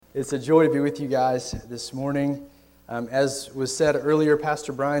It's a joy to be with you guys this morning. As was said earlier,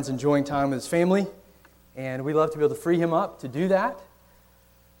 Pastor Brian's enjoying time with his family, and we love to be able to free him up to do that.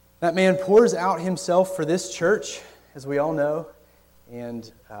 That man pours out himself for this church, as we all know, and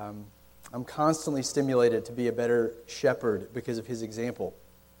I'm constantly stimulated to be a better shepherd because of his example.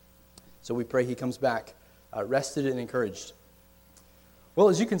 So we pray he comes back rested and encouraged. Well,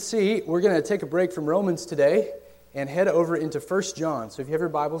 as you can see, we're going to take a break from Romans today and head over into 1 John. So if you have your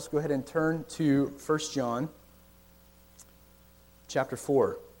Bibles, go ahead and turn to 1 John chapter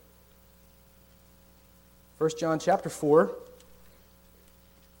 4. 1 John chapter 4.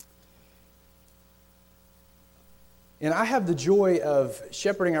 And I have the joy of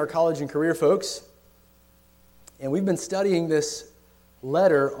shepherding our college and career folks. And we've been studying this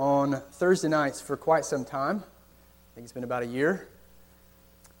letter on Thursday nights for quite some time. I think it's been about a year.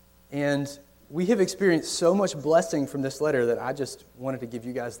 And we have experienced so much blessing from this letter that I just wanted to give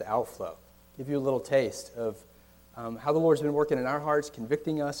you guys the outflow, give you a little taste of how the Lord's been working in our hearts,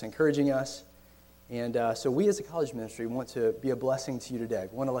 convicting us, encouraging us. And so we as a college ministry want to be a blessing to you today.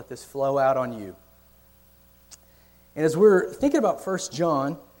 We want to let this flow out on you. And as we're thinking about 1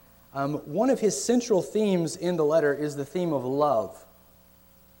 John, one of his central themes in the letter is the theme of love.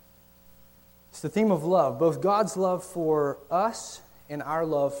 It's the theme of love, both God's love for us and our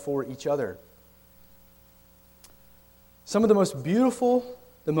love for each other. Some of the most beautiful,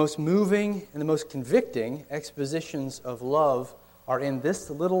 the most moving, and the most convicting expositions of love are in this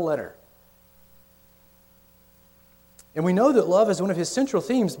little letter. And we know that love is one of his central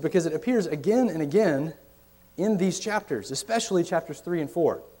themes because it appears again and again in these chapters, especially chapters 3 and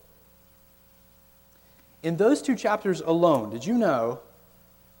 4. In those two chapters alone, did you know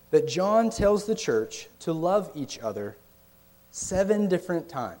that John tells the church to love each other 7 different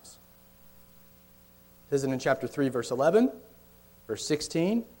times? It says it in chapter 3, verse 11, verse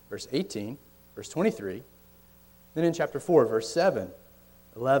 16, verse 18, verse 23. Then in chapter 4, verse 7,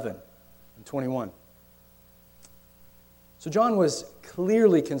 11, and 21. So John was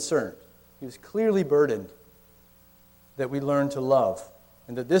clearly concerned. He was clearly burdened that we learn to love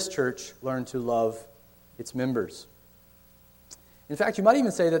and that this church learn to love its members. In fact, you might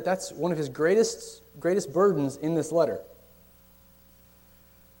even say that that's one of his greatest burdens in this letter.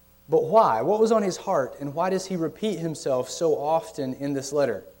 But why? What was on his heart, and why does he repeat himself so often in this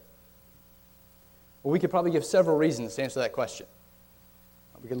letter? Well, we could probably give several reasons to answer that question.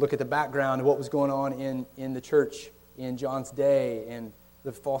 We could look at the background of what was going on in the church in John's day, and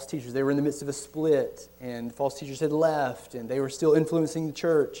the false teachers. They were in the midst of a split, and false teachers had left, and they were still influencing the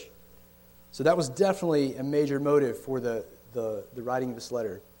church. So that was definitely a major motive for the writing of this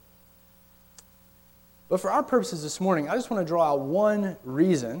letter. But for our purposes this morning, I just want to draw out one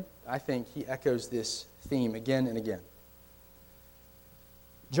reason I think he echoes this theme again and again.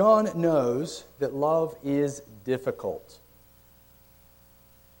 John knows that love is difficult.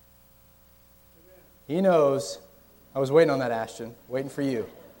 He knows. I was waiting on that, Ashton, waiting for you.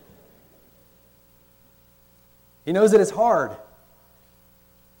 He knows that it's hard.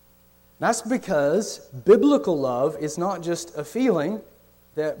 That's because biblical love is not just a feeling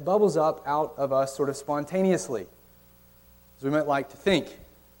that bubbles up out of us sort of spontaneously, as we might like to think.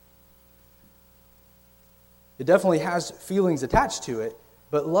 It definitely has feelings attached to it,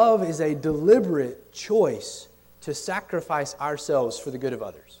 but love is a deliberate choice to sacrifice ourselves for the good of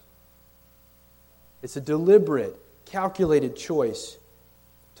others. It's a deliberate, calculated choice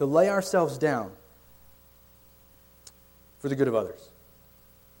to lay ourselves down for the good of others.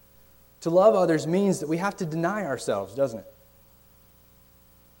 To love others means that we have to deny ourselves, doesn't it?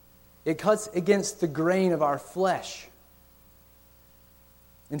 It cuts against the grain of our flesh.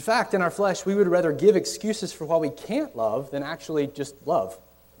 In fact, in our flesh, we would rather give excuses for why we can't love than actually just love,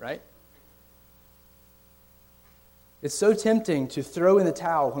 right? It's so tempting to throw in the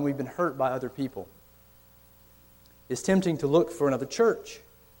towel when we've been hurt by other people. It's tempting to look for another church.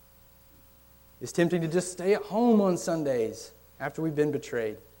 It's tempting to just stay at home on Sundays after we've been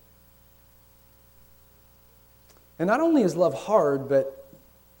betrayed. And not only is love hard, but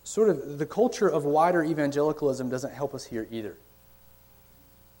sort of the culture of wider evangelicalism doesn't help us here either.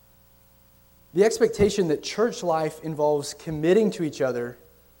 The expectation that church life involves committing to each other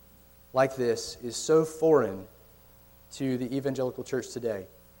like this is so foreign to the evangelical church today.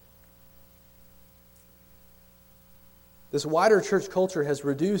 This wider church culture has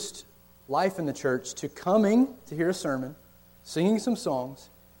reduced life in the church to coming to hear a sermon, singing some songs,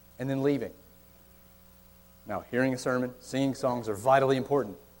 and then leaving. Now, hearing a sermon, singing songs are vitally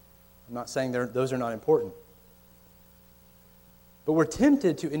important. I'm not saying those are not important. But we're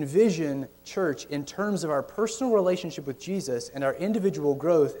tempted to envision church in terms of our personal relationship with Jesus and our individual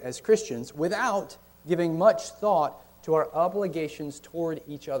growth as Christians without giving much thought to our obligations toward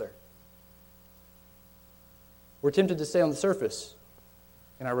each other. We're tempted to stay on the surface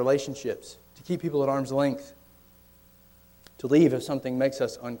in our relationships, to keep people at arm's length, to leave if something makes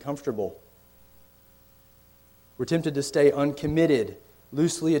us uncomfortable. We're tempted to stay uncommitted,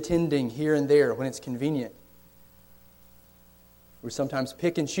 loosely attending here and there when it's convenient. We sometimes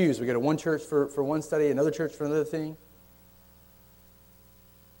pick and choose. We go to one church for one study, another church for another thing.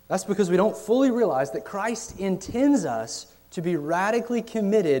 That's because we don't fully realize that Christ intends us to be radically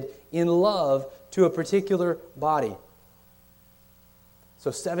committed in love to a particular body. So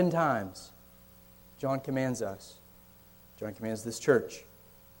 7 times, John commands this church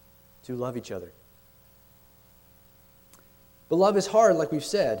to love each other. But love is hard, like we've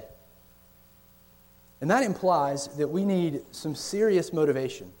said. And that implies that we need some serious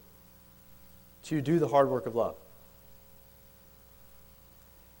motivation to do the hard work of love.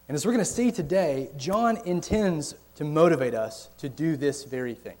 And as we're going to see today, John intends to motivate us to do this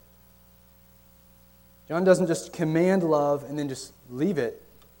very thing. John doesn't just command love and then just leave it.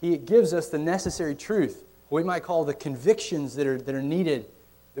 He gives us the necessary truth, what we might call the convictions that are needed,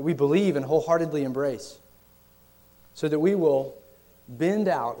 that we believe and wholeheartedly embrace, so that we will bend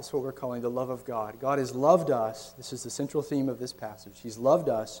out, that's what we're calling the love of God. God has loved us. This is the central theme of this passage. He's loved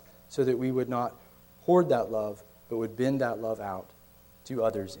us so that we would not hoard that love, but would bend that love out to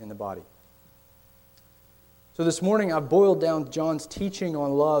others in the body. So this morning I've boiled down John's teaching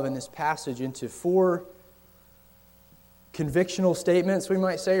on love in this passage into 4 convictional statements, we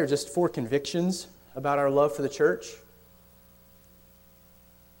might say, or just 4 convictions about our love for the church.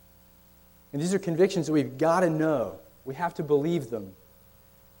 And these are convictions that we've got to know. We have to believe them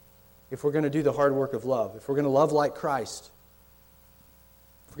if we're going to do the hard work of love, if we're going to love like Christ,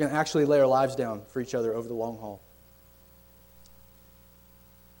 if we're going to actually lay our lives down for each other over the long haul.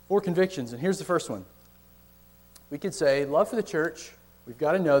 4 convictions, and here's the first one. We could say, love for the church, we've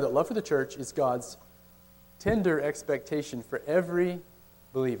got to know that love for the church is God's tender expectation for every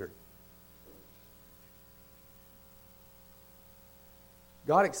believer.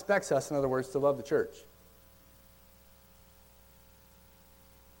 God expects us, in other words, to love the church.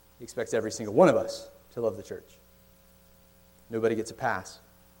 He expects every single one of us to love the church. Nobody gets a pass.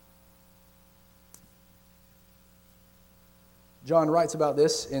 John writes about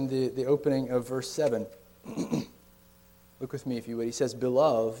this in the opening of verse 7. Look with me, if you would. He says,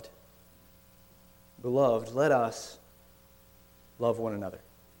 Beloved, let us love one another.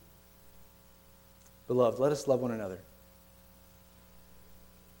 Beloved, let us love one another.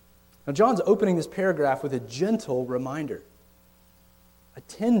 Now, John's opening this paragraph with a gentle reminder, a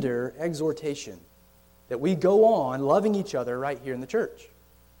tender exhortation that we go on loving each other right here in the church.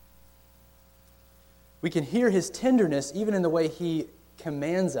 We can hear his tenderness even in the way he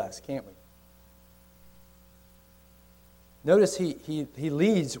commands us, can't we? Notice he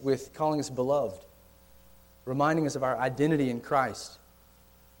leads with calling us beloved, reminding us of our identity in Christ.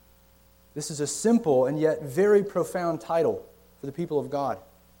 This is a simple and yet very profound title for the people of God.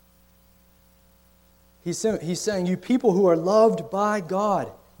 He's saying, you people who are loved by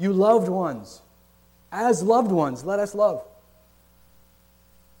God, you loved ones, as loved ones, let us love.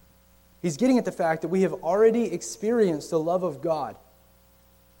 He's getting at the fact that we have already experienced the love of God.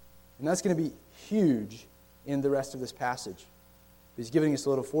 And that's going to be huge in the rest of this passage. He's giving us a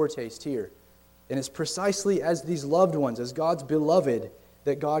little foretaste here. And it's precisely as these loved ones, as God's beloved,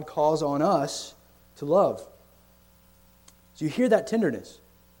 that God calls on us to love. So you hear that tenderness.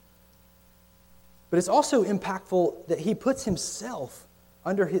 But it's also impactful that he puts himself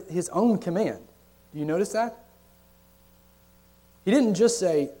under his own command. Do you notice that? He didn't just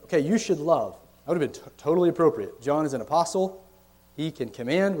say, okay, you should love. That would have been totally appropriate. John is an apostle. He can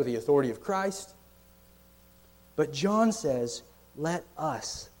command with the authority of Christ. But John says, let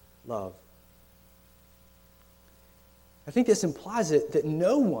us love. I think this implies that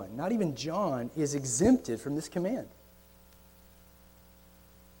no one, not even John, is exempted from this command.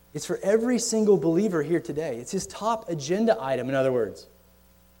 It's for every single believer here today. It's his top agenda item, in other words.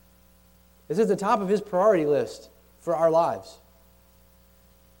 This is the top of his priority list for our lives.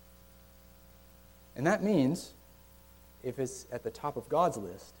 And that means, if it's at the top of God's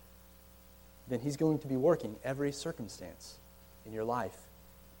list, then he's going to be working every circumstance in your life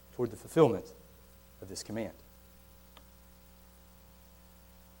toward the fulfillment of this command.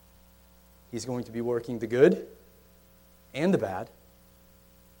 He's going to be working the good and the bad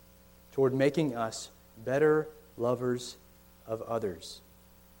toward making us better lovers of others.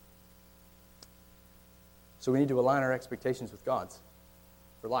 So we need to align our expectations with God's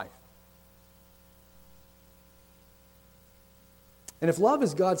for life. And if love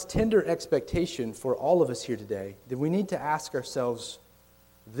is God's tender expectation for all of us here today, then we need to ask ourselves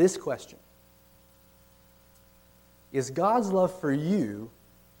this question. Is God's love for you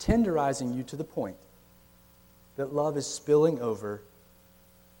tenderizing you to the point that love is spilling over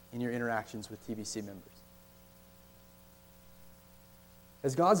in your interactions with TBC members?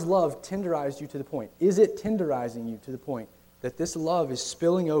 Has God's love tenderized you to the point? Is it tenderizing you to the point that this love is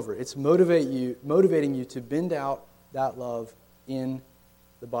spilling over? It's motivating you to bend out that love in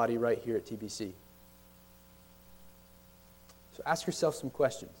the body right here at TBC. So ask yourself some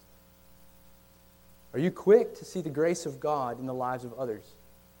questions. Are you quick to see the grace of God in the lives of others?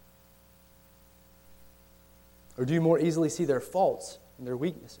 Or do you more easily see their faults and their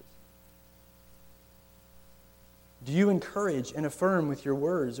weaknesses? Do you encourage and affirm with your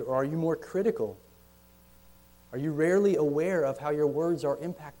words, or are you more critical? Are you rarely aware of how your words are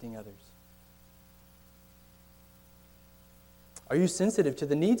impacting others? Are you sensitive to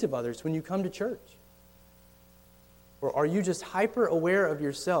the needs of others when you come to church? Or are you just hyper aware of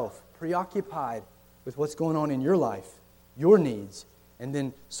yourself, preoccupied with what's going on in your life, your needs, and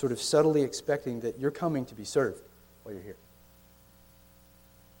then sort of subtly expecting that you're coming to be served while you're here?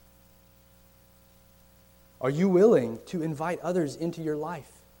 Are you willing to invite others into your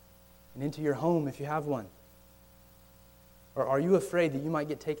life and into your home if you have one? Or are you afraid that you might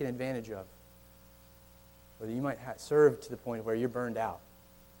get taken advantage of? Or that you might serve to the point where you're burned out?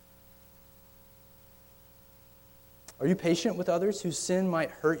 Are you patient with others whose sin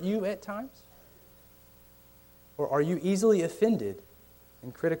might hurt you at times? Or are you easily offended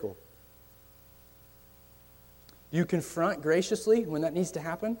and critical? Do you confront graciously when that needs to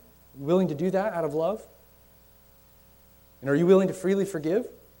happen? Willing to do that out of love? And are you willing to freely forgive?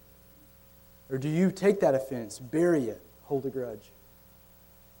 Or do you take that offense, bury it, hold a grudge?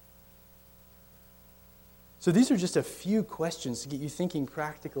 So these are just a few questions to get you thinking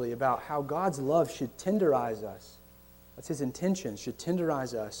practically about how God's love should tenderize us. That's His intention, should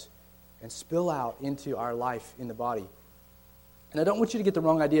tenderize us and spill out into our life in the body. And I don't want you to get the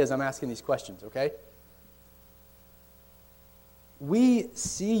wrong idea as I'm asking these questions, okay? We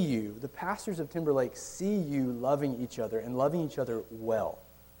see you, the pastors of Timberlake, see you loving each other and loving each other well.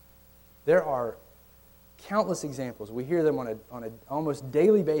 There are countless examples. We hear them on an almost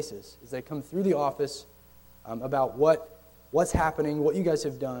daily basis as they come through the office about what's happening, what you guys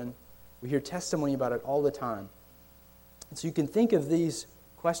have done. We hear testimony about it all the time. And so you can think of these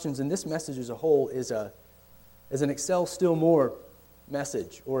questions and this message as a whole as an Excel still more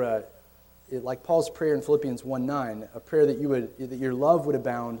message, or like Paul's prayer in Philippians 1:9, a prayer that your love would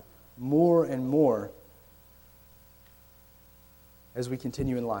abound more and more as we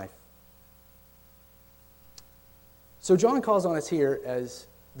continue in life. So John calls on us here as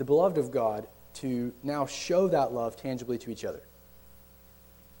the beloved of God to now show that love tangibly to each other.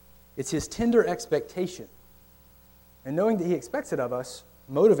 It's his tender expectation. And knowing that he expects it of us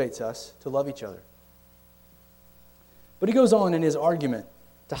motivates us to love each other. But he goes on in his argument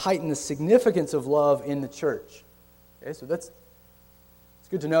to heighten the significance of love in the church. Okay, so it's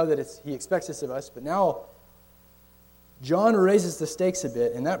good to know that he expects this of us, but now John raises the stakes a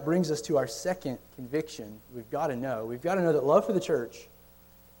bit, and that brings us to our second conviction we've got to know. We've got to know that love for the church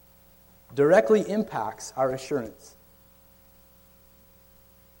directly impacts our assurance.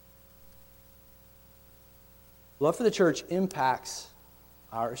 Love for the church impacts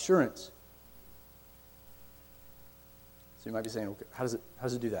our assurance. So you might be saying, okay, how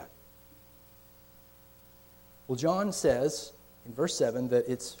does it do that? Well, John says in verse 7 that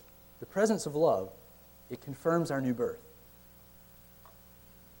it's the presence of love. It confirms our new birth.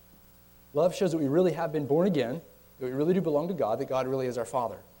 Love shows that we really have been born again, that we really do belong to God, that God really is our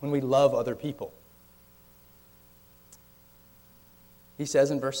Father, when we love other people. He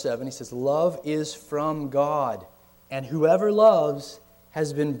says in verse 7, he says, love is from God, and whoever loves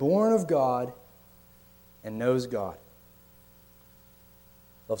has been born of God and knows God.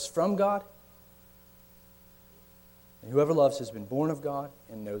 Love's from God, and whoever loves has been born of God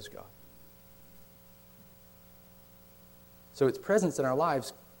and knows God. So its presence in our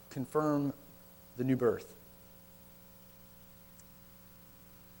lives confirm the new birth.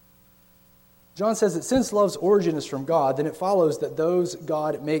 John says that since love's origin is from God, then it follows that those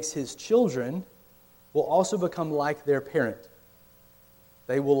God makes his children will also become like their parent.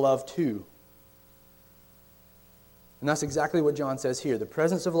 They will love too. And that's exactly what John says here. The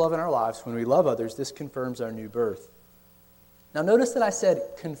presence of love in our lives, when we love others, this confirms our new birth. Now notice that I said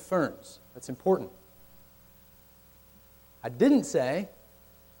confirms. That's important. I didn't say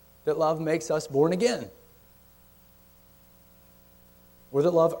that love makes us born again. or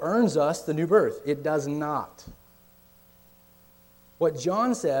that love earns us the new birth. It does not. What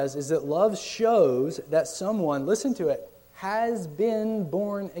John says is that love shows that someone, listen to it, has been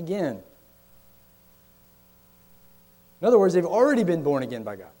born again. In other words, they've already been born again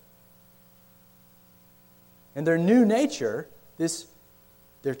by God. And their new nature,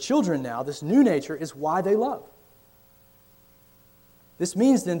 their children now, this new nature is why they love. This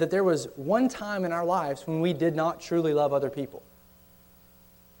means then that there was one time in our lives when we did not truly love other people.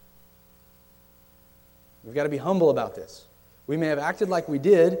 We've got to be humble about this. We may have acted like we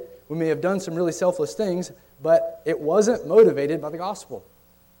did. We may have done some really selfless things, but it wasn't motivated by the gospel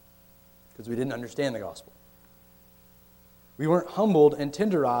because we didn't understand the gospel. We weren't humbled and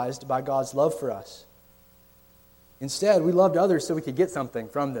tenderized by God's love for us. Instead, we loved others so we could get something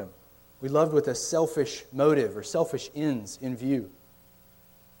from them. We loved with a selfish motive or selfish ends in view.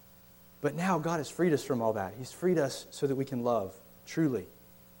 But now God has freed us from all that. He's freed us so that we can love truly.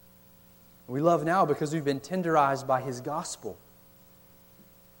 We love now because we've been tenderized by His gospel.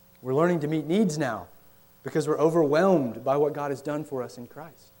 We're learning to meet needs now because we're overwhelmed by what God has done for us in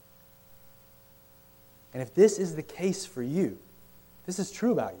Christ. And if this is the case for you, this is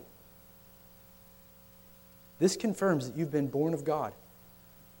true about you. This confirms that you've been born of God,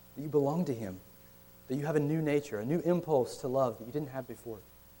 that you belong to Him, that you have a new nature, a new impulse to love that you didn't have before.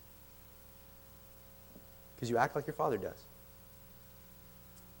 Because you act like your Father does.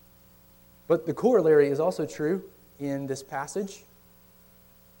 But the corollary is also true in this passage.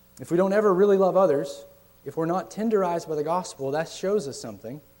 If we don't ever really love others, if we're not tenderized by the gospel, that shows us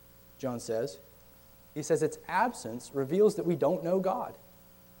something, John says. He says its absence reveals that we don't know God.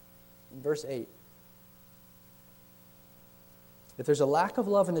 In verse 8. If there's a lack of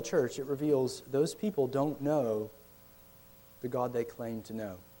love in the church, it reveals those people don't know the God they claim to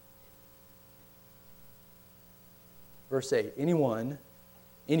know. Verse 8, anyone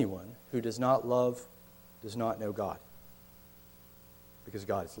who does not love does not know God, because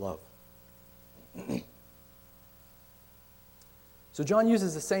God is love. So John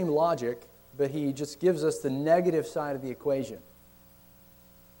uses the same logic, but he just gives us the negative side of the equation.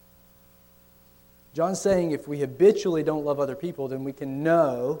 John's saying if we habitually don't love other people, then we can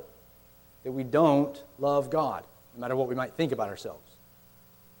know that we don't love God, no matter what we might think about ourselves.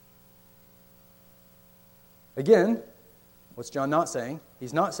 Again, what's John not saying?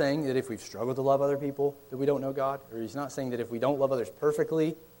 He's not saying that if we've struggled to love other people, that we don't know God. Or he's not saying that if we don't love others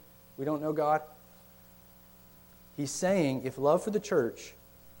perfectly, we don't know God. He's saying if love for the church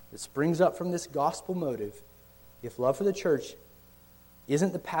that springs up from this gospel motive, if love for the church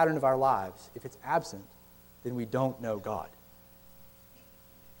isn't the pattern of our lives, if it's absent, then we don't know God.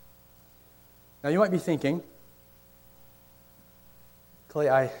 Now you might be thinking, Clay,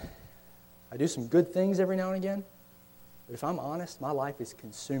 I do some good things every now and again, but if I'm honest, my life is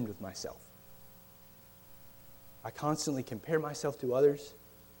consumed with myself. I constantly compare myself to others.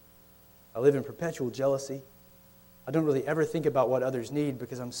 I live in perpetual jealousy. I don't really ever think about what others need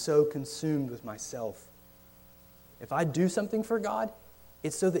because I'm so consumed with myself. If I do something for God,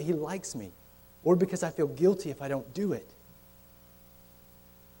 it's so that He likes me, or because I feel guilty if I don't do it.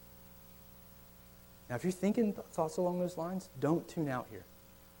 Now, if you're thinking thoughts along those lines, don't tune out here.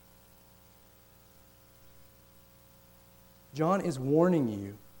 John is warning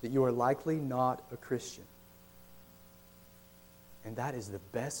you that you are likely not a Christian. And that is the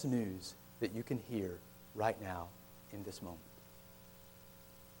best news that you can hear right now in this moment.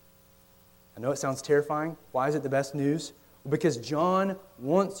 I know it sounds terrifying. Why is it the best news? Well, because John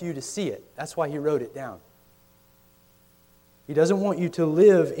wants you to see it. That's why he wrote it down. He doesn't want you to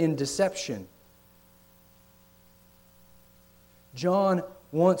live in deception. John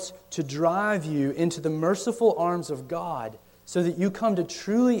wants to drive you into the merciful arms of God so that you come to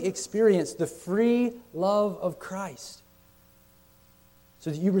truly experience the free love of Christ, so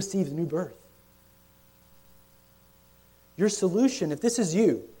that you receive the new birth. Your solution, if this is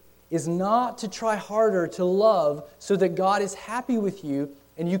you, is not to try harder to love so that God is happy with you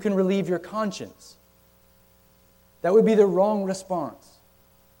and you can relieve your conscience. That would be the wrong response.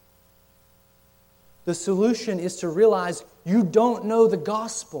 The solution is to realize you don't know the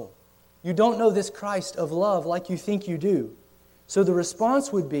gospel. You don't know this Christ of love like you think you do. So the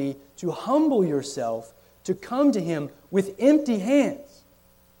response would be to humble yourself, to come to Him with empty hands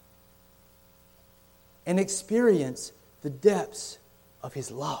and experience the depths of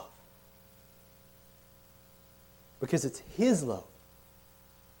His love. Because it's His love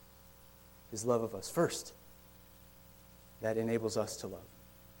of us first, that enables us to love.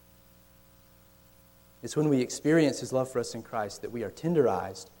 It's when we experience His love for us in Christ that we are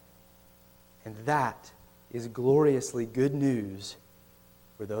tenderized, and that is gloriously good news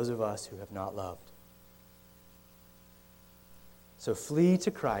for those of us who have not loved. So flee to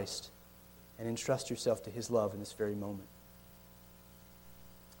Christ and entrust yourself to His love in this very moment.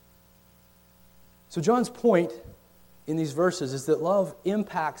 So John's point in these verses is that love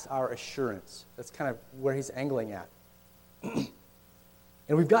impacts our assurance. That's kind of where he's angling at. And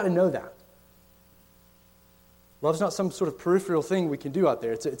we've got to know that. Love's not some sort of peripheral thing we can do out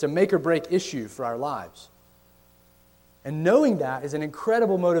there. It's a make or break issue for our lives. And knowing that is an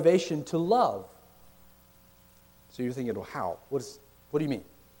incredible motivation to love. So you're thinking, well, how? What do you mean?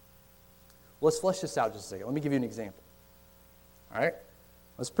 Well, let's flesh this out just a second. Let me give you an example. All right?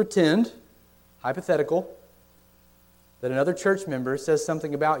 Let's pretend, hypothetical, that another church member says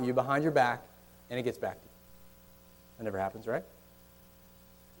something about you behind your back and it gets back to you. That never happens, right?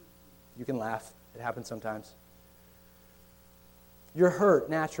 You can laugh. It happens sometimes. You're hurt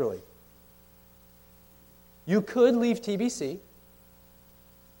naturally. You could leave TBC,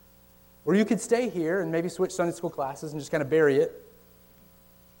 or you could stay here and maybe switch Sunday school classes and just kind of bury it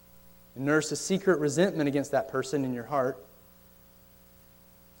and nurse a secret resentment against that person in your heart.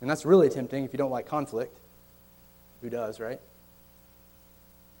 And that's really tempting if you don't like conflict. Who does, right?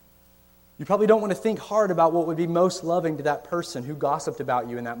 You probably don't want to think hard about what would be most loving to that person who gossiped about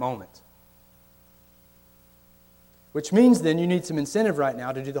you in that moment. Which means then you need some incentive right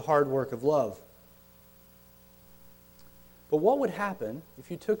now to do the hard work of love. But what would happen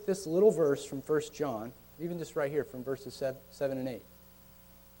if you took this little verse from 1 John, even just right here from verses 7 and 8.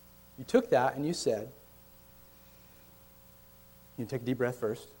 You took that and you said, you take a deep breath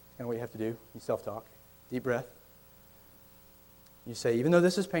first. That's kind of what you have to do. You self-talk. Deep breath. You say, even though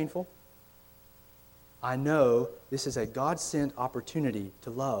this is painful, I know this is a God-sent opportunity to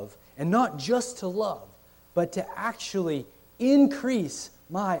love. And not just to love, but to actually increase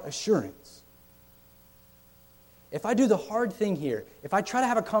my assurance. If I do the hard thing here, if I try to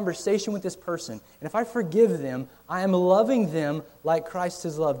have a conversation with this person, and if I forgive them, I am loving them like Christ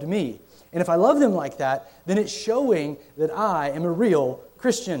has loved me. And if I love them like that, then it's showing that I am a real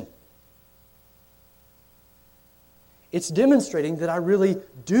Christian. It's demonstrating that I really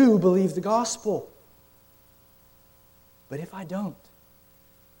do believe the gospel. But if I don't,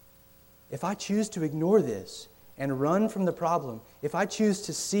 if I choose to ignore this and run from the problem, if I choose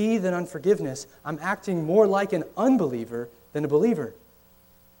to seethe in unforgiveness, I'm acting more like an unbeliever than a believer.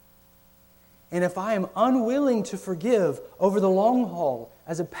 And if I am unwilling to forgive over the long haul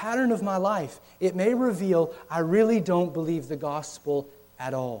as a pattern of my life, it may reveal I really don't believe the gospel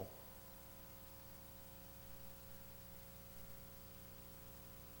at all.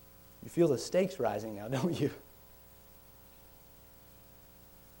 You feel the stakes rising now, don't you?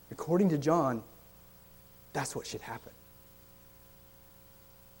 According to John, that's what should happen.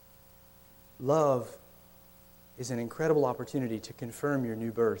 Love is an incredible opportunity to confirm your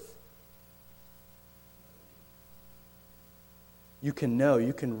new birth. You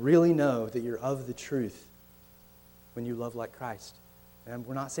can really know that you're of the truth when you love like Christ. And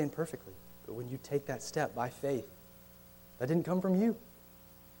we're not saying perfectly, but when you take that step by faith, that didn't come from you.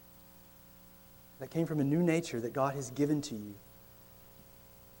 That came from a new nature that God has given to you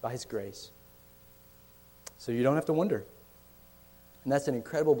by His grace. So you don't have to wonder. And that's an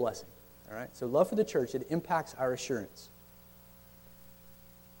incredible blessing. All right? So love for the church, it impacts our assurance.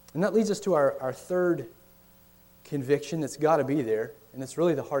 And that leads us to our third conviction that's got to be there, and it's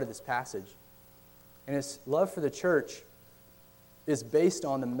really the heart of this passage. And it's love for the church is based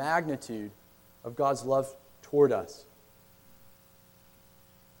on the magnitude of God's love toward us.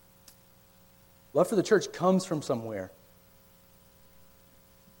 Love for the church comes from somewhere.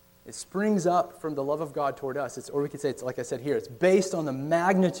 It springs up from the love of God toward us. Or we could say, it's like I said here, it's based on the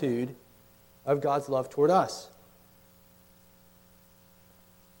magnitude of God's love toward us.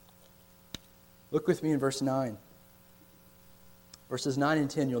 Look with me in verse 9. Verses 9 and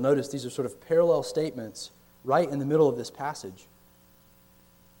 10, you'll notice these are sort of parallel statements right in the middle of this passage.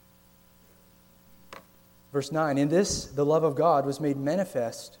 Verse 9, in this the love of God was made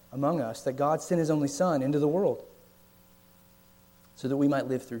manifest among us, that God sent His only Son into the world, so that we might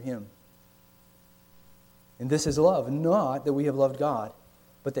live through Him. And this is love, not that we have loved God,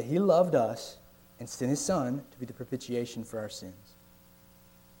 but that He loved us and sent His Son to be the propitiation for our sins.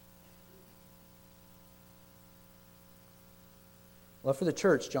 Love for the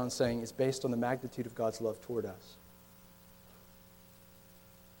church, John's saying, is based on the magnitude of God's love toward us.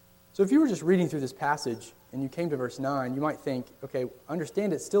 So if you were just reading through this passage and you came to verse 9, you might think, okay,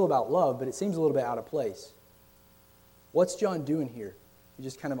 understand it's still about love, but it seems a little bit out of place. What's John doing here? He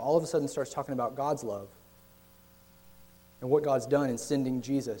just kind of all of a sudden starts talking about God's love and what God's done in sending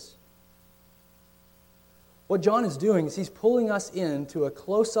Jesus. What John is doing is he's pulling us into a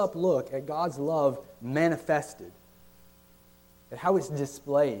close-up look at God's love manifested, at how it's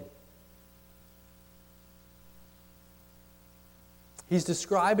displayed. He's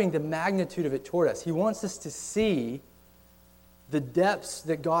describing the magnitude of it toward us. He wants us to see the depths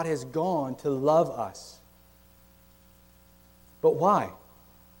that God has gone to love us. But why?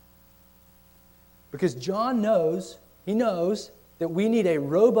 Because John knows that we need a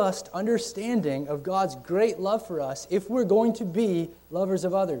robust understanding of God's great love for us if we're going to be lovers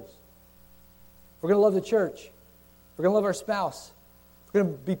of others. If we're going to love the church, if we're going to love our spouse, if we're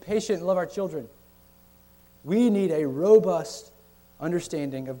going to be patient and love our children, we need a robust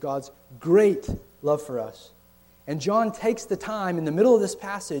understanding of God's great love for us. And John takes the time in the middle of this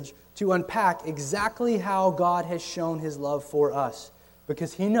passage to unpack exactly how God has shown His love for us,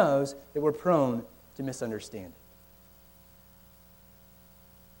 because he knows that we're prone to misunderstanding.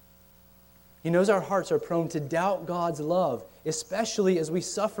 He knows our hearts are prone to doubt God's love, especially as we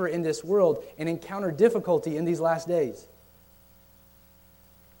suffer in this world and encounter difficulty in these last days.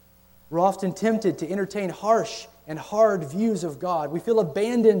 We're often tempted to entertain harsh and hard views of God. We feel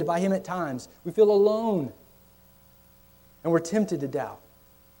abandoned by Him at times. We feel alone. And we're tempted to doubt.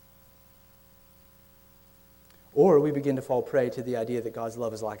 Or we begin to fall prey to the idea that God's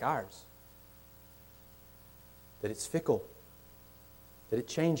love is like ours. That it's fickle. That it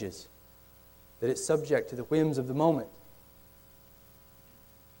changes. That it's subject to the whims of the moment.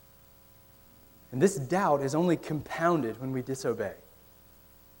 And this doubt is only compounded when we disobey.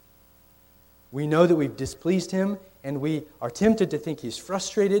 We know that we've displeased Him, and we are tempted to think He's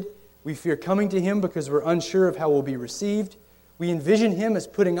frustrated. We fear coming to Him because we're unsure of how we'll be received. We envision Him as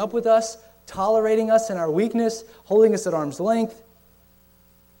putting up with us, tolerating us in our weakness, holding us at arm's length.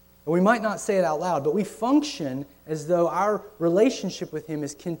 And we might not say it out loud, but we function as though our relationship with Him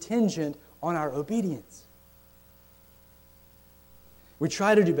is contingent on our obedience. We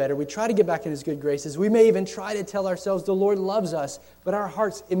try to do better. We try to get back in His good graces. We may even try to tell ourselves the Lord loves us, but our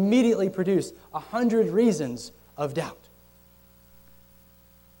hearts immediately produce 100 reasons of doubt.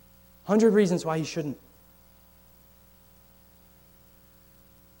 100 reasons why He shouldn't.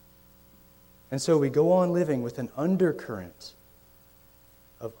 And so we go on living with an undercurrent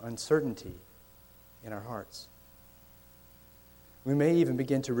of uncertainty in our hearts. We may even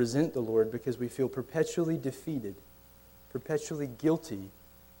begin to resent the Lord because we feel perpetually defeated, perpetually guilty,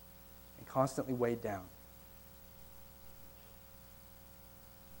 and constantly weighed down.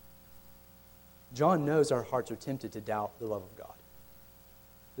 John knows our hearts are tempted to doubt the love of God.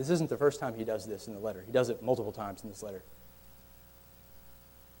 This isn't the first time he does this in the letter. He does it multiple times in this letter.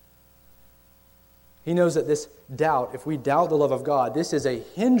 He knows that this doubt, if we doubt the love of God, this is a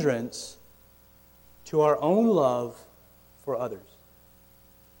hindrance to our own love for others.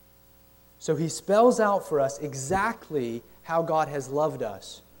 So he spells out for us exactly how God has loved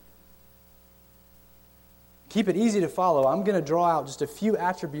us. Keep it easy to follow. I'm going to draw out just a few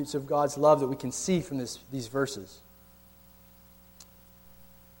attributes of God's love that we can see from these verses.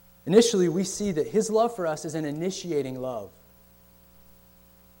 Initially, we see that His love for us is an initiating love.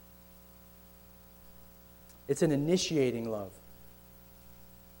 It's an initiating love.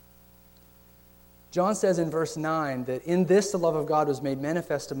 John says in verse 9 that in this the love of God was made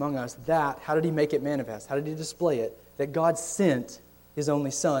manifest among us, that, how did He make it manifest? How did He display it? That God sent His only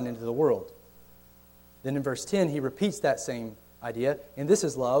Son into the world. Then in verse 10, He repeats that same idea. And this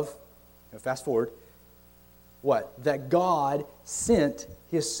is love. Fast forward. What? That God sent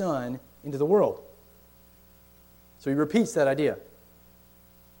His Son into the world. So He repeats that idea.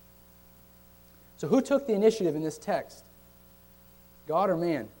 So who took the initiative in this text? God or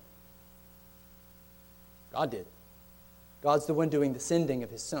man? God did. God's the one doing the sending of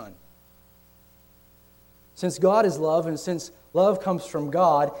His Son. Since God is love, and since love comes from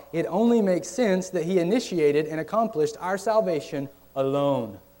God, it only makes sense that He initiated and accomplished our salvation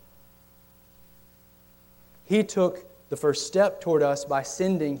alone. He took the first step toward us by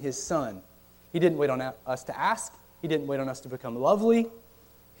sending His Son. He didn't wait on us to ask. He didn't wait on us to become lovely.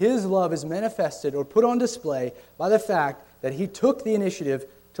 His love is manifested or put on display by the fact that He took the initiative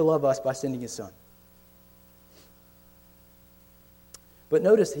to love us by sending His Son. But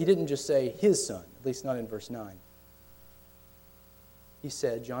notice He didn't just say His Son, at least not in verse 9.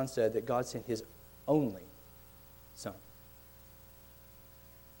 John said that God sent His only Son.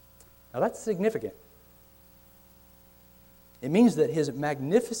 Now that's significant. It means that His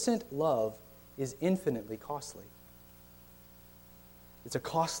magnificent love is infinitely costly. It's a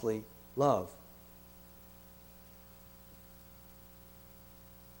costly love.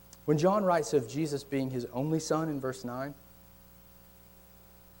 When John writes of Jesus being His only Son in verse 9,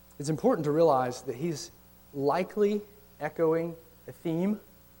 it's important to realize that He's likely echoing a theme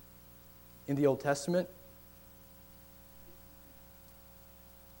in the Old Testament.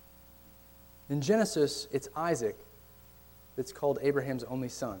 In Genesis, it's Isaac that's called Abraham's only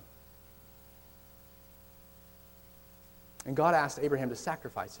son. And God asked Abraham to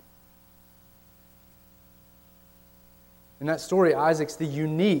sacrifice him. In that story, Isaac's the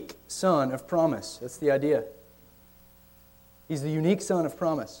unique son of promise. That's the idea. He's the unique son of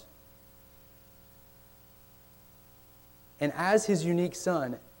promise. And as his unique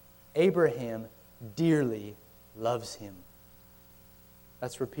son, Abraham dearly loves him.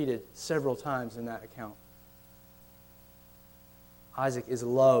 That's repeated several times in that account. Isaac is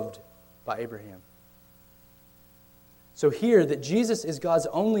loved by Abraham. So here, that Jesus is God's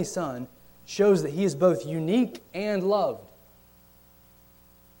only son shows that he is both unique and loved.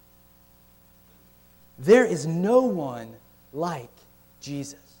 There is no one like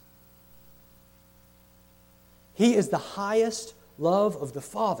Jesus. He is the highest love of the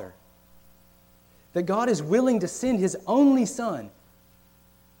Father. That God is willing to send His only Son.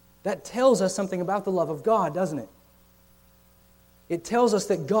 That tells us something about the love of God, doesn't it? It tells us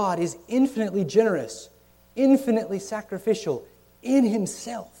that God is infinitely generous, infinitely sacrificial in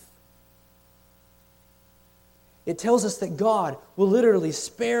Himself. It tells us that God will literally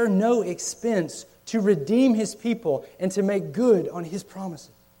spare no expense to redeem His people and to make good on His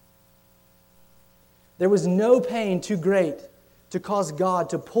promises. There was no pain too great to cause God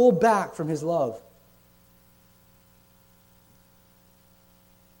to pull back from His love.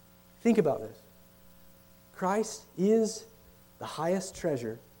 Think about this. Christ is the highest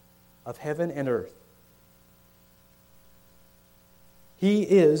treasure of heaven and earth. He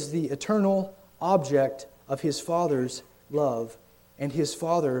is the eternal object of His Father's love, and His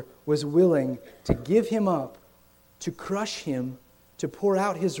Father was willing to give Him up, to crush Him, to pour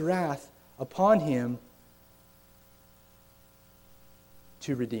out His wrath upon Him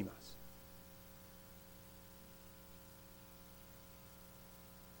to redeem us.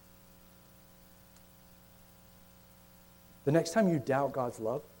 The next time you doubt God's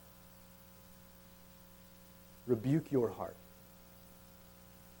love, rebuke your heart.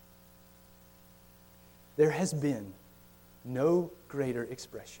 There has been no greater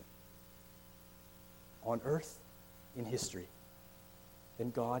expression on earth in history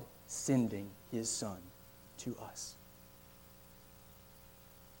than God sending His Son to us.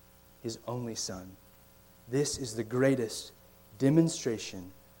 His only Son. This is the greatest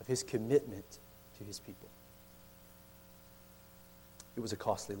demonstration of His commitment to His people. It was a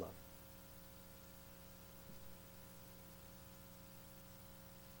costly love.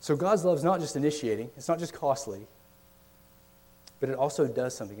 So God's love is not just initiating, it's not just costly, but it also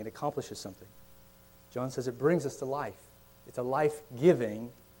does something, it accomplishes something. John says it brings us to life. It's a life-giving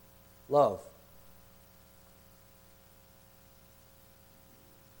love.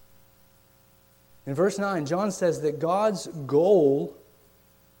 In verse 9, John says that God's goal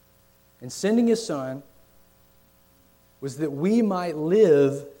in sending His Son was that we might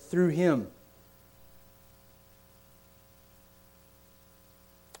live through Him.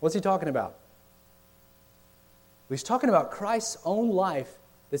 What's he talking about? Well, he's talking about Christ's own life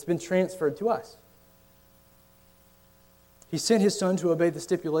that's been transferred to us. He sent His Son to obey the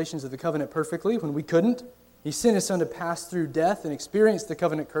stipulations of the covenant perfectly when we couldn't. He sent His Son to pass through death and experience the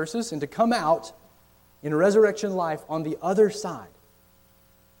covenant curses and to come out in resurrection life on the other side.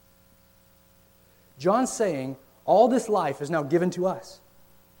 John's saying all this life is now given to us.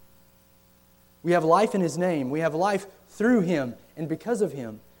 We have life in His name. We have life through Him and because of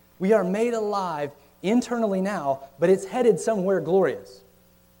Him. We are made alive internally now, but it's headed somewhere glorious.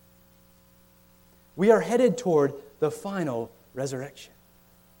 We are headed toward the final resurrection.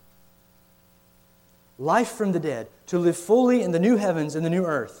 Life from the dead, to live fully in the new heavens and the new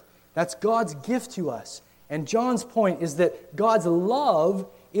earth. That's God's gift to us. And John's point is that God's love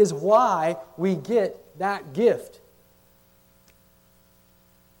is why we get that gift.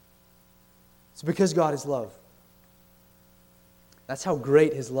 It's because God is love. That's how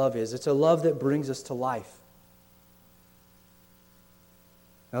great His love is. It's a love that brings us to life.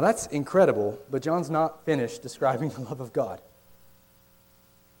 Now that's incredible, but John's not finished describing the love of God.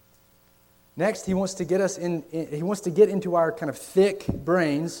 Next, he wants to get us in. He wants to get into our kind of thick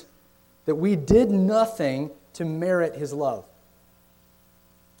brains that we did nothing to merit His love.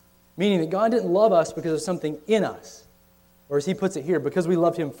 Meaning that God didn't love us because of something in us. Or as he puts it here, because we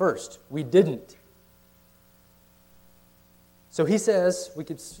loved Him first. We didn't. So he says, we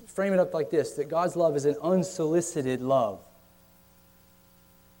could frame it up like this, that God's love is an unsolicited love.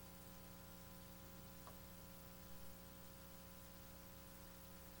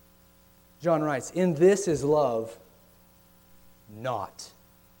 John writes, "In this is love, not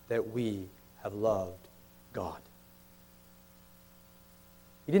that we have loved God."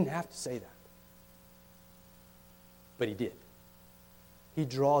 He didn't have to say that, but he did. He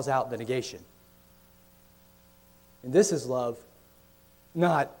draws out the negation. And this is love,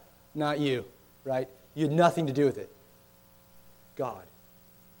 not you, right? You had nothing to do with it. God.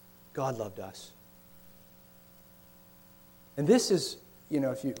 God loved us. And this is,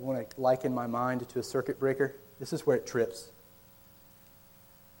 if you want to liken my mind to a circuit breaker, this is where it trips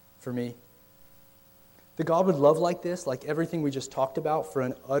for me. That God would love like this, like everything we just talked about, for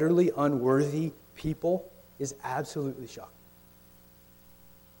an utterly unworthy people is absolutely shocking.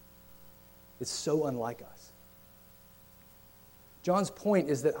 It's so unlike us. John's point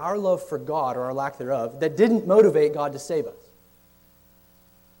is that our love for God, or our lack thereof, that didn't motivate God to save us.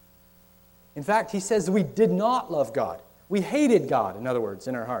 In fact, he says we did not love God. We hated God, in other words,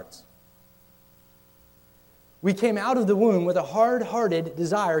 in our hearts. We came out of the womb with a hard-hearted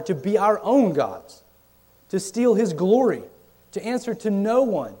desire to be our own gods, to steal His glory, to answer to no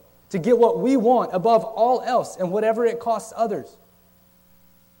one, to get what we want above all else and whatever it costs others.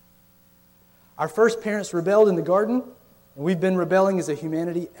 Our first parents rebelled in the garden, and we've been rebelling as a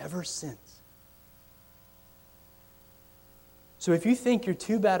humanity ever since. So if you think you're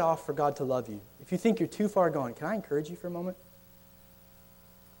too bad off for God to love you, if you think you're too far gone, can I encourage you for a moment?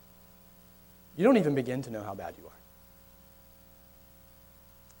 You don't even begin to know how bad you are.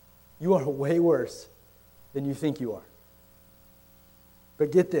 You are way worse than you think you are.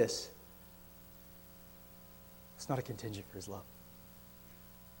 But get this. It's not a contingent for His love.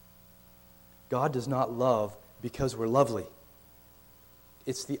 God does not love because we're lovely.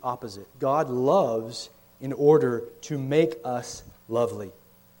 It's the opposite. God loves in order to make us lovely.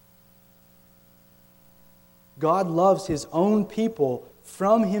 God loves His own people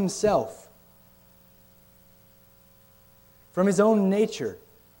from Himself, from His own nature.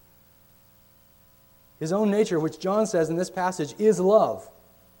 His own nature, which John says in this passage, is love.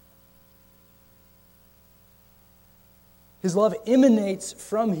 His love emanates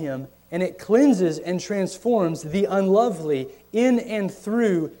from Him, and it cleanses and transforms the unlovely in and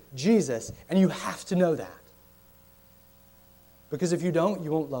through Jesus. And you have to know that. Because if you don't,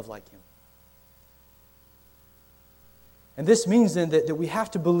 you won't love like Him. And this means then that we have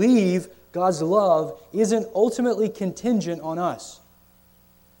to believe God's love isn't ultimately contingent on us.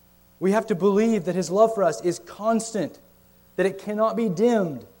 We have to believe that His love for us is constant, that it cannot be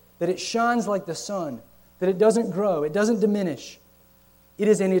dimmed, that it shines like the sun, that it doesn't grow, it doesn't diminish. It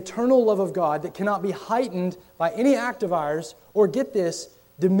is an eternal love of God that cannot be heightened by any act of ours, or get this,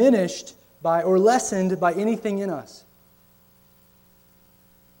 diminished by or lessened by anything in us.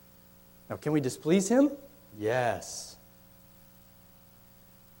 Now, can we displease Him? Yes.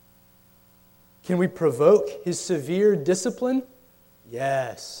 Can we provoke His severe discipline?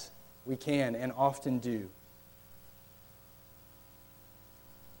 Yes, we can and often do.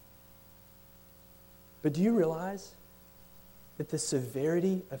 But do you realize that the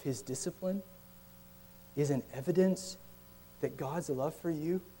severity of His discipline is an evidence that God's love for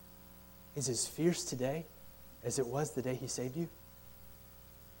you is as fierce today as it was the day He saved you?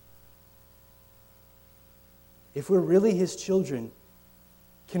 If we're really His children,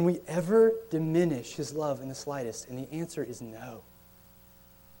 can we ever diminish His love in the slightest? And the answer is no.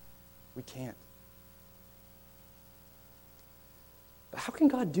 We can't. But how can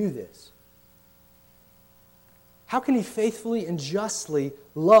God do this? How can He faithfully and justly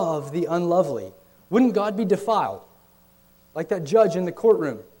love the unlovely? Wouldn't God be defiled? Like that judge in the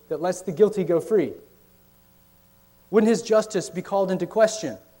courtroom that lets the guilty go free. Wouldn't His justice be called into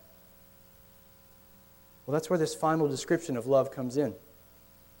question? Well, that's where this final description of love comes in.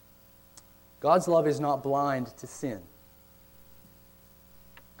 God's love is not blind to sin.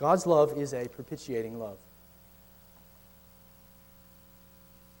 God's love is a propitiating love.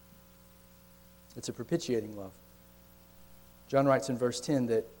 It's a propitiating love. John writes in verse 10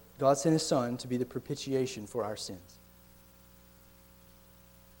 that God sent His Son to be the propitiation for our sins.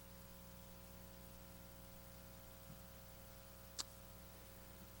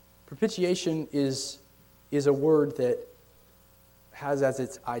 Propitiation is a word that has as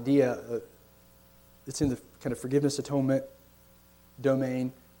its idea, it's in the kind of forgiveness atonement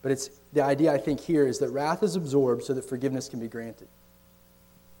domain, but it's the idea I think here is that wrath is absorbed so that forgiveness can be granted.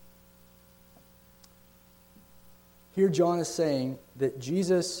 Here John is saying that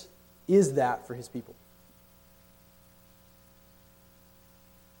Jesus is that for His people.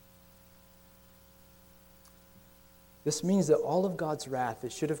 This means that all of God's wrath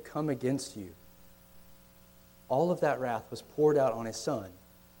that should have come against you, all of that wrath was poured out on His Son,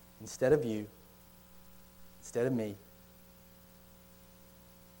 instead of you, instead of me.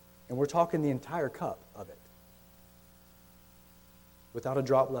 And we're talking the entire cup of it, without a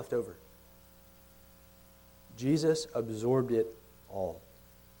drop left over. Jesus absorbed it all.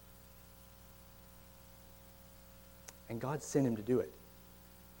 And God sent him to do it.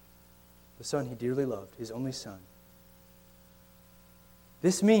 The Son he dearly loved, his only Son.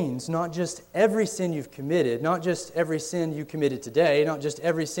 This means not just every sin you've committed, not just every sin you committed today, not just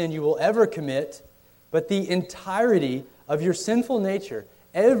every sin you will ever commit, but the entirety of your sinful nature.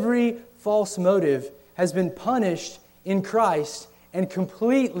 Every false motive has been punished in Christ and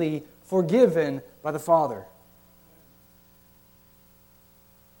completely forgiven by the Father.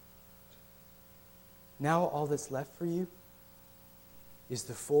 Now all that's left for you is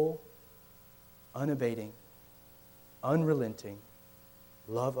the full, unabating, unrelenting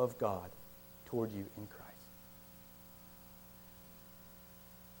love of God toward you in Christ.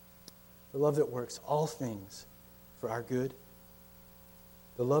 The love that works all things for our good.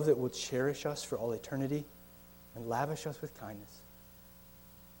 The love that will cherish us for all eternity and lavish us with kindness.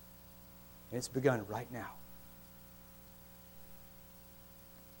 And it's begun right now.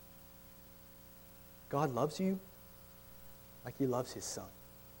 God loves you like he loves his Son.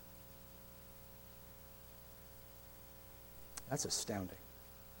 That's astounding.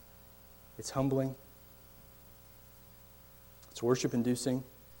 It's humbling. It's worship-inducing.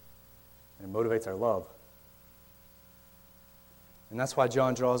 And it motivates our love. And that's why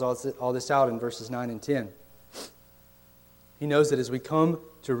John draws all this out in verses 9 and 10. He knows that as we come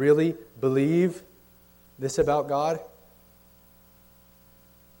to really believe this about God,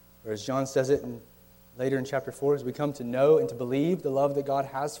 or as John says it later in chapter 4, as we come to know and to believe the love that God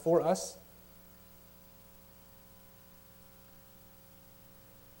has for us,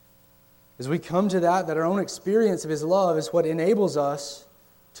 as we come to that our own experience of his love is what enables us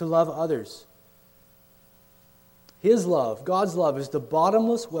to love others. His love, God's love, is the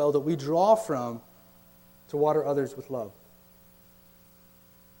bottomless well that we draw from to water others with love.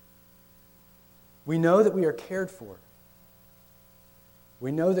 We know that we are cared for.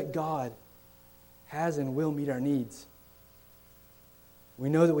 We know that God has and will meet our needs. We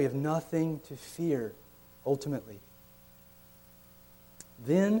know that we have nothing to fear ultimately.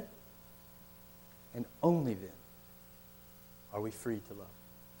 Then, and only then, are we free to love.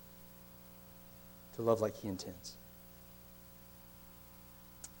 To love like he intends.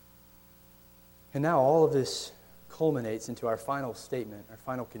 And now all of this culminates into our final statement, our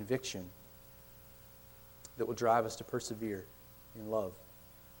final conviction that will drive us to persevere in love.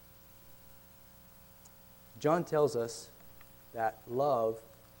 John tells us that love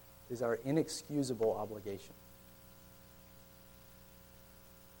is our inexcusable obligation.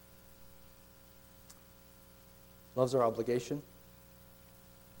 Love's our obligation.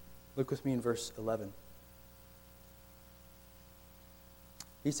 Look with me in verse 11.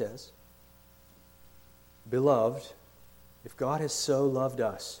 He says, "Beloved, if God has so loved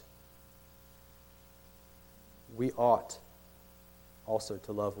us, we ought also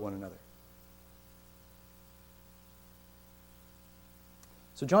to love one another."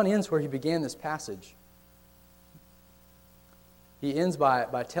 So John ends where he began this passage. He ends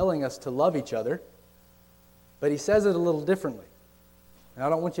by telling us to love each other, but he says it a little differently. And I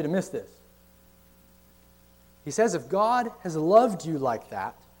don't want you to miss this. He says, if God has loved you like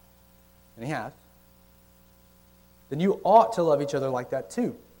that, and he has, then you ought to love each other like that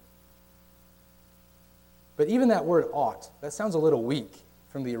too. But even that word ought, that sounds a little weak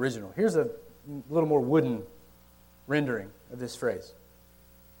from the original. Here's a little more wooden rendering of this phrase.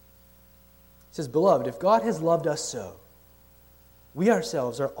 It says, "Beloved, if God has loved us so, we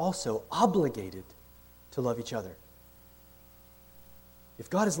ourselves are also obligated to love each other." If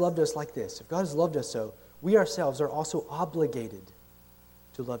God has loved us like this, if God has loved us so, we ourselves are also obligated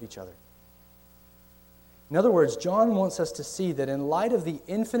to love each other. In other words, John wants us to see that in light of the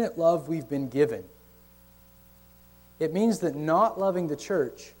infinite love we've been given, it means that not loving the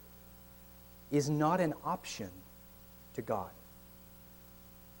church is not an option to God.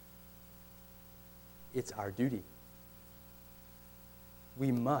 It's our duty.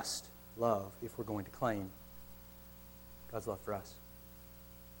 We must love if we're going to claim God's love for us.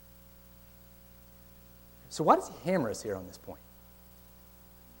 So why does he hammer us here on this point?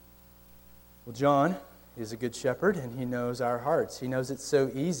 Well, John is a good shepherd, and he knows our hearts. He knows it's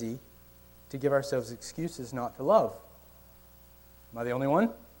so easy to give ourselves excuses not to love. Am I the only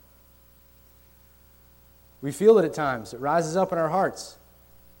one? We feel it at times. It rises up in our hearts.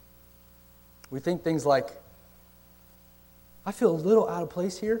 We think things like, I feel a little out of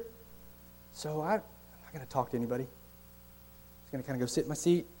place here, so I'm not going to talk to anybody. I'm just going to kind of go sit in my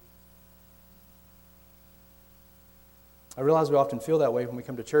seat, I realize we often feel that way when we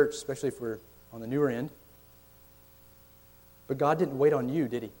come to church, especially if we're on the newer end. But God didn't wait on you,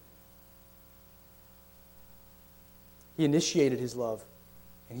 did He? He initiated His love,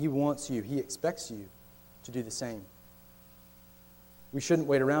 and He wants you, He expects you to do the same. We shouldn't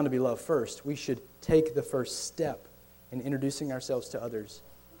wait around to be loved first. We should take the first step in introducing ourselves to others,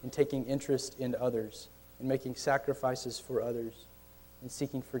 in taking interest in others, in making sacrifices for others, in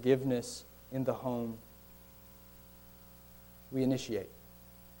seeking forgiveness in the home. We initiate,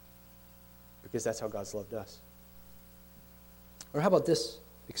 because that's how God's loved us. Or how about this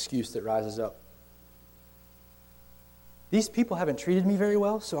excuse that rises up? These people haven't treated me very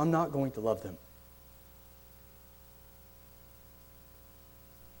well, so I'm not going to love them.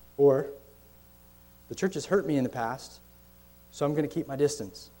 Or, the church has hurt me in the past, so I'm going to keep my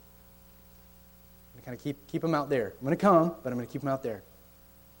distance. I'm going to kind of keep them out there. I'm going to come, but I'm going to keep them out there.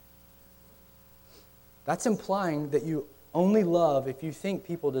 That's implying that you only love if you think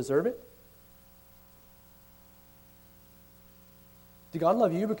people deserve it. Did God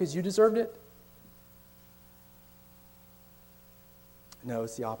love you because you deserved it? No,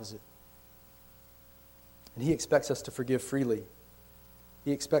 it's the opposite. And He expects us to forgive freely.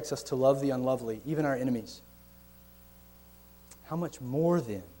 He expects us to love the unlovely, even our enemies. How much more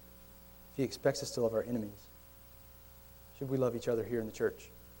then, if He expects us to love our enemies, should we love each other here in the church?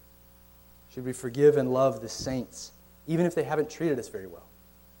 Should we forgive and love the saints, even if they haven't treated us very well?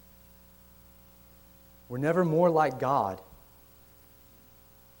 We're never more like God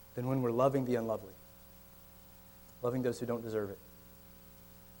than when we're loving the unlovely, loving those who don't deserve it,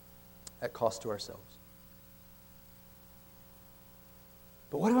 at cost to ourselves.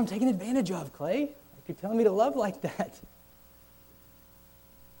 But what if I'm taken advantage of, Clay? Like you're telling me to love like that.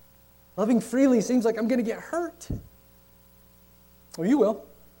 Loving freely seems like I'm going to get hurt. Well, you will.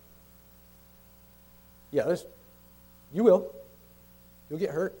 Yeah, you will. You'll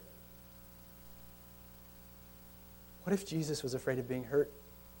get hurt. What if Jesus was afraid of being hurt?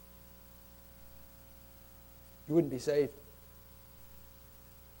 You wouldn't be saved.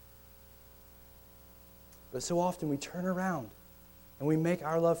 But so often we turn around and we make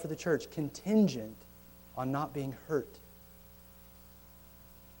our love for the church contingent on not being hurt.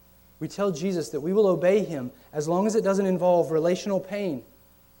 We tell Jesus that we will obey Him as long as it doesn't involve relational pain,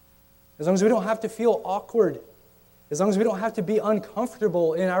 as long as we don't have to feel awkward, as long as we don't have to be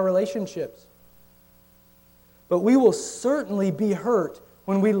uncomfortable in our relationships. But we will certainly be hurt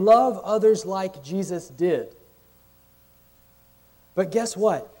when we love others like Jesus did. But guess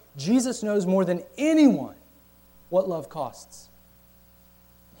what? Jesus knows more than anyone what love costs.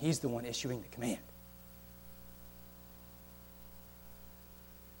 He's the one issuing the command.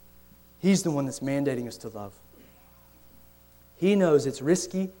 He's the one that's mandating us to love. He knows it's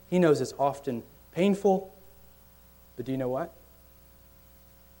risky. He knows it's often painful. But do you know what?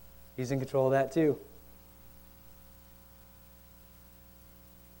 He's in control of that too.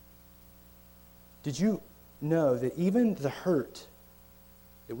 Did you know that even the hurt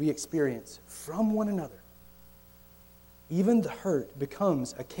that we experience from one another, even the hurt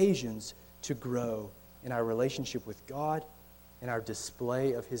becomes occasions to grow in our relationship with God, in our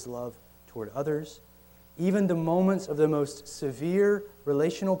display of His love toward others? Even the moments of the most severe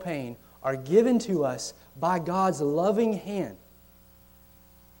relational pain are given to us by God's loving hand.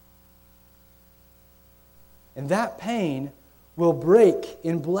 And that pain will break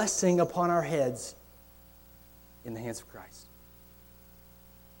in blessing upon our heads in the hands of Christ.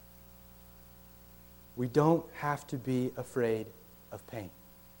 We don't have to be afraid of pain.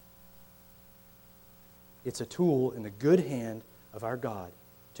 It's a tool in the good hand of our God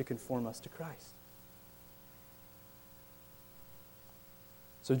to conform us to Christ.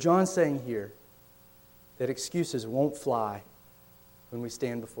 So John's saying here that excuses won't fly when we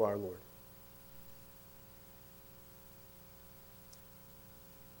stand before our Lord.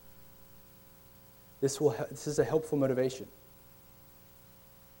 This is a helpful motivation.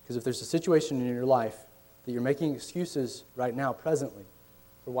 Because if there's a situation in your life that you're making excuses right now, presently,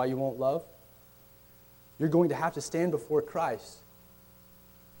 for why you won't love, you're going to have to stand before Christ.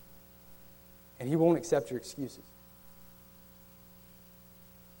 And He won't accept your excuses.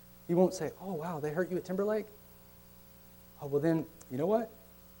 He won't say, oh, wow, they hurt you at Timberlake? Oh, well then, you know what?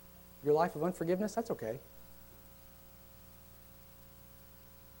 Your life of unforgiveness, that's okay.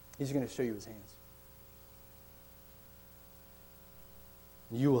 He's going to show you His hands.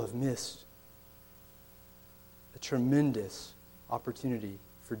 You will have missed a tremendous opportunity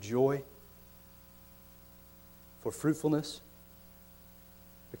for joy, for fruitfulness,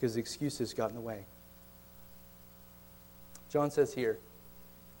 because the excuses got in the way. John says here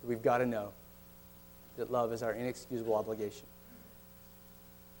that we've got to know that love is our inexcusable obligation.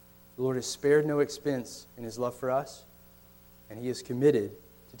 The Lord has spared no expense in his love for us, and he is committed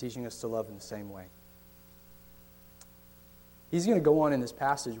to teaching us to love in the same way. He's going to go on in this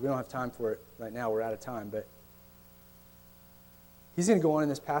passage. We don't have time for it right now. We're out of time. But he's going to go on in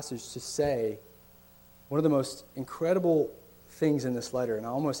this passage to say one of the most incredible things in this letter, and I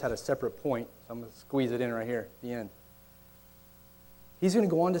almost had a separate point, so I'm going to squeeze it in right here at the end. He's going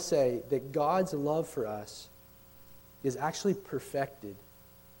to go on to say that God's love for us is actually perfected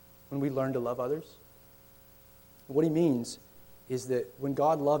when we learn to love others. And what he means is that when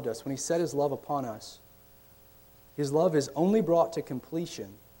God loved us, when he set his love upon us, his love is only brought to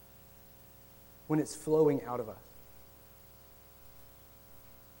completion when it's flowing out of us.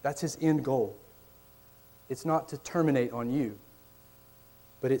 That's his end goal. It's not to terminate on you,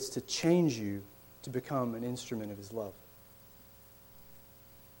 but it's to change you to become an instrument of his love.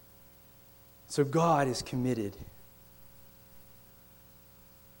 So God is committed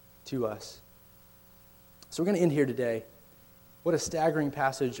to us. So we're going to end here today. What a staggering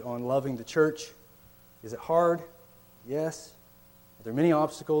passage on loving the church. Is it hard? Yes. Are there many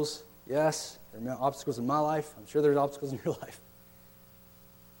obstacles? Yes. There are many obstacles in my life. I'm sure there's obstacles in your life.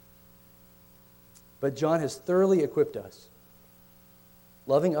 But John has thoroughly equipped us.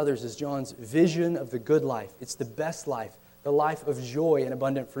 Loving others is John's vision of the good life. It's the best life, the life of joy and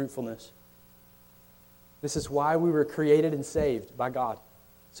abundant fruitfulness. This is why we were created and saved by God,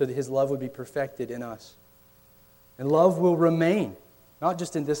 so that his love would be perfected in us. And love will remain, not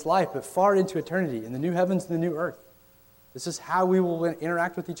just in this life, but far into eternity, in the new heavens and the new earth. This is how we will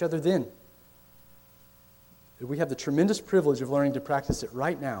interact with each other then. We have the tremendous privilege of learning to practice it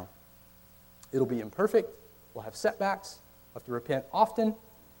right now. It'll be imperfect. We'll have setbacks. We'll have to repent often.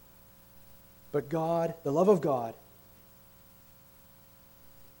 But God, the love of God,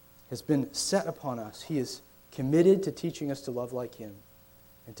 has been set upon us. He is committed to teaching us to love like him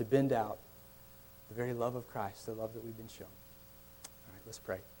and to bend out the very love of Christ, the love that we've been shown. All right, let's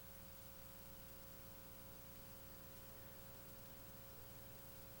pray.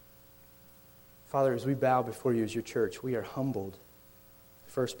 Father, as we bow before you as your church, we are humbled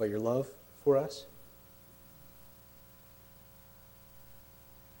first by your love for us.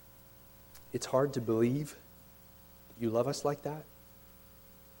 It's hard to believe that you love us like that.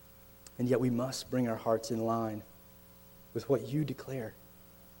 And yet we must bring our hearts in line with what you declare.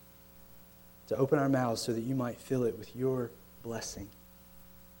 To open our mouths so that you might fill it with your blessing.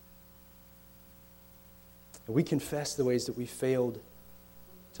 And we confess the ways that we failed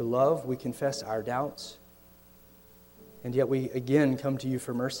to love. We confess our doubts. And yet we again come to you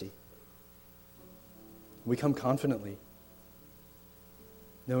for mercy. We come confidently,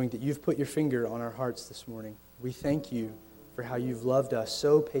 knowing that you've put your finger on our hearts this morning. We thank you for how you've loved us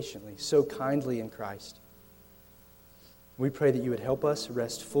so patiently, so kindly in Christ. We pray that you would help us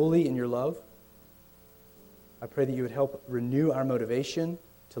rest fully in your love. I pray that you would help renew our motivation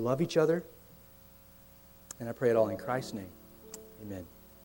to love each other. And I pray it all in Christ's name. Amen.